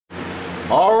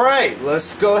Alright,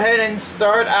 let's go ahead and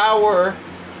start our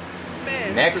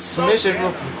next mission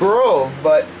with Grove,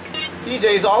 but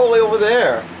CJ's all the way over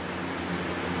there.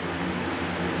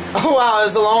 Oh wow,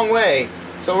 it's a long way.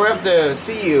 So we'll have to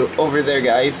see you over there,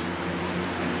 guys.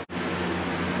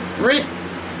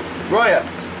 Riot.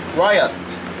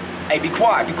 Hey, be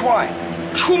quiet, be quiet.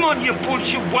 Come on, you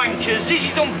bunch of wankers. This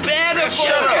is unbearable.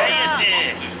 Shut up.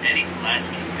 Officers Eddie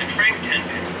Pulaski and Frank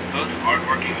Tenpin, both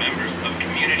hard-working members of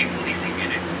Community Policing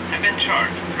Unit, have been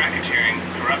charged with racketeering,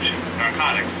 corruption,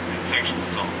 narcotics, and sexual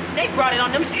assault. They brought it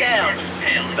on themselves.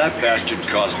 That bastard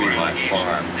cost me my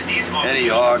farm. And he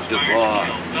hogged the bar.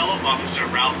 Fellow officer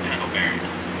Ralph Pendlebury,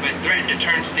 who had threatened to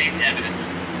turn state's evidence,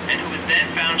 and who was then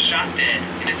found shot dead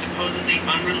in a supposedly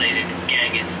unrelated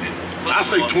gang incident. I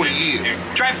say 20 years.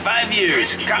 Try 5 years.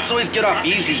 Cops always get off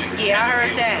easy. Yeah, I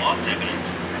heard that. Lost evidence,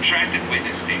 retracted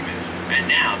witness statements, and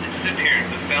now the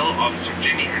disappearance of fellow officer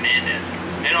Jimmy Hernandez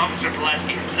and Officer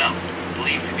Pulaski himself,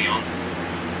 believed to be on.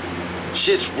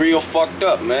 Shit's real fucked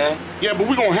up, man. Yeah, but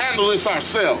we're gonna handle this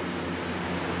ourselves.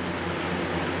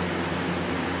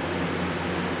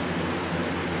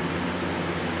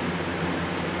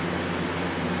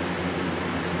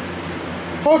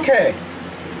 Okay.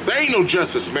 There ain't no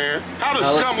justice, man. How does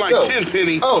Now scum like go.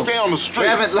 Tenpenny stay on the street? We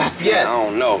haven't left yet. I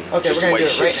don't know. Okay, just we're gonna the way do it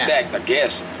right shit's now. stacked, I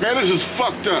guess. Man, this is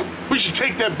fucked up. We should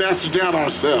take that bastard down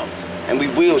ourselves. And we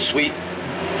will, sweet.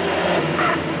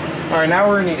 Alright, now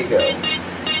where we need to go.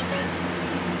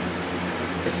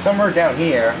 It's somewhere down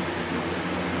here.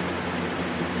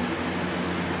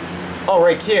 Oh,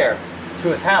 right here. To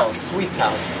his house. Sweet's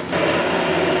house.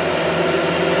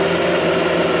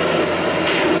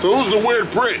 So who's the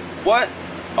weird prick? What?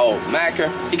 Oh, Macker.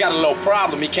 He got a little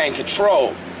problem he can't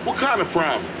control. What kind of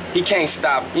problem? He can't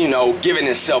stop, you know, giving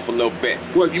himself a little bit.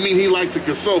 What, you mean he likes to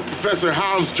consult Professor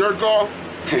Hound's jerk-off?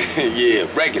 Yeah,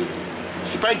 regularly.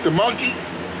 Spank the monkey?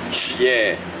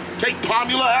 Yeah. Take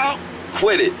Pomula out?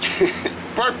 Quit it.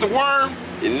 Burp the worm?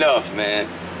 Enough, man.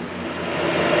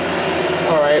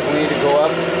 Alright, we need to go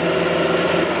up.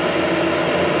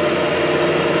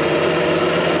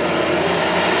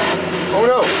 Oh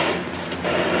no!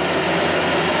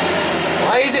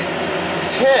 Why is it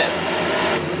 10?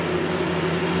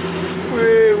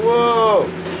 Wait, whoa!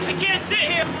 I can't sit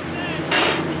here.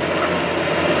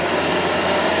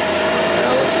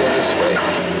 Now let's go this way.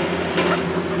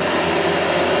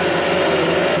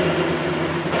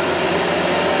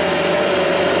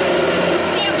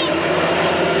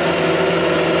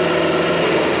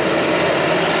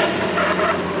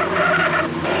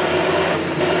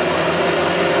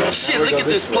 Shit, look at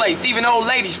this place. Even old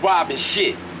ladies robbing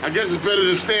shit. I guess it's better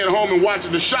than staying home and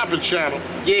watching the shopping channel.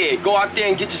 Yeah, go out there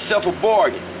and get yourself a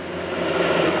bargain.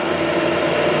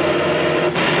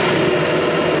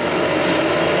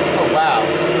 Oh wow.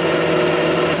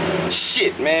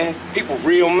 Shit, man. People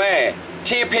real mad.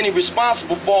 Tenpenny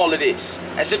responsible for all of this.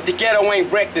 As if the ghetto ain't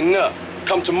wrecked enough.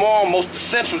 Come tomorrow, most of the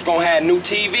Central's gonna have new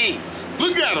TVs.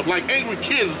 Look at them like angry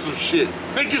kids or some shit.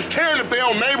 They just tearing up their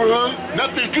own neighborhood.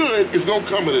 Nothing good is gonna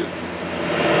come of it.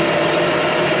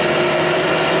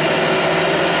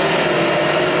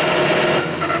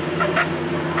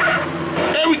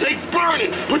 Everything's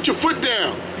burning. Put your foot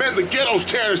down. Man, the ghetto's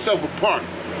tearing itself apart.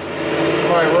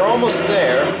 Alright, we're almost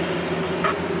there.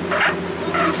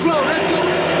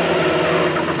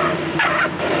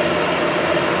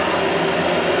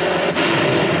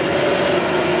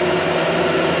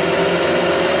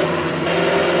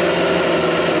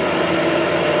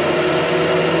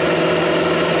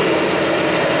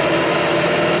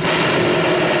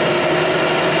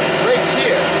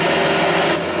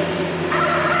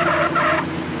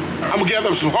 I'm gonna gather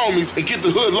up some homies and get the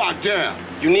hood locked down.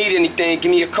 You need anything, give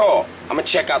me a call. I'm gonna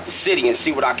check out the city and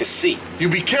see what I can see. You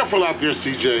be careful out there,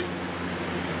 CJ.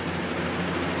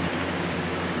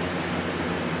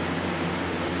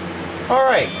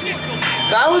 Alright.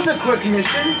 That was a quick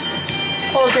mission.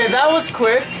 Okay, that was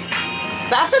quick.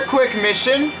 That's a quick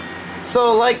mission.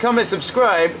 So like, comment,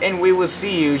 subscribe, and we will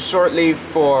see you shortly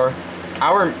for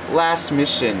our last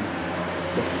mission.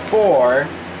 For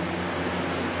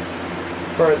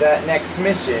that next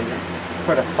mission.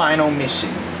 For the final mission.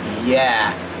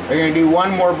 Yeah. We're gonna do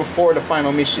one more before the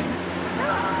final mission.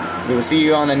 We will see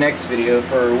you on the next video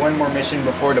for one more mission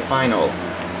before the final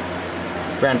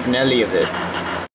grand finale of it.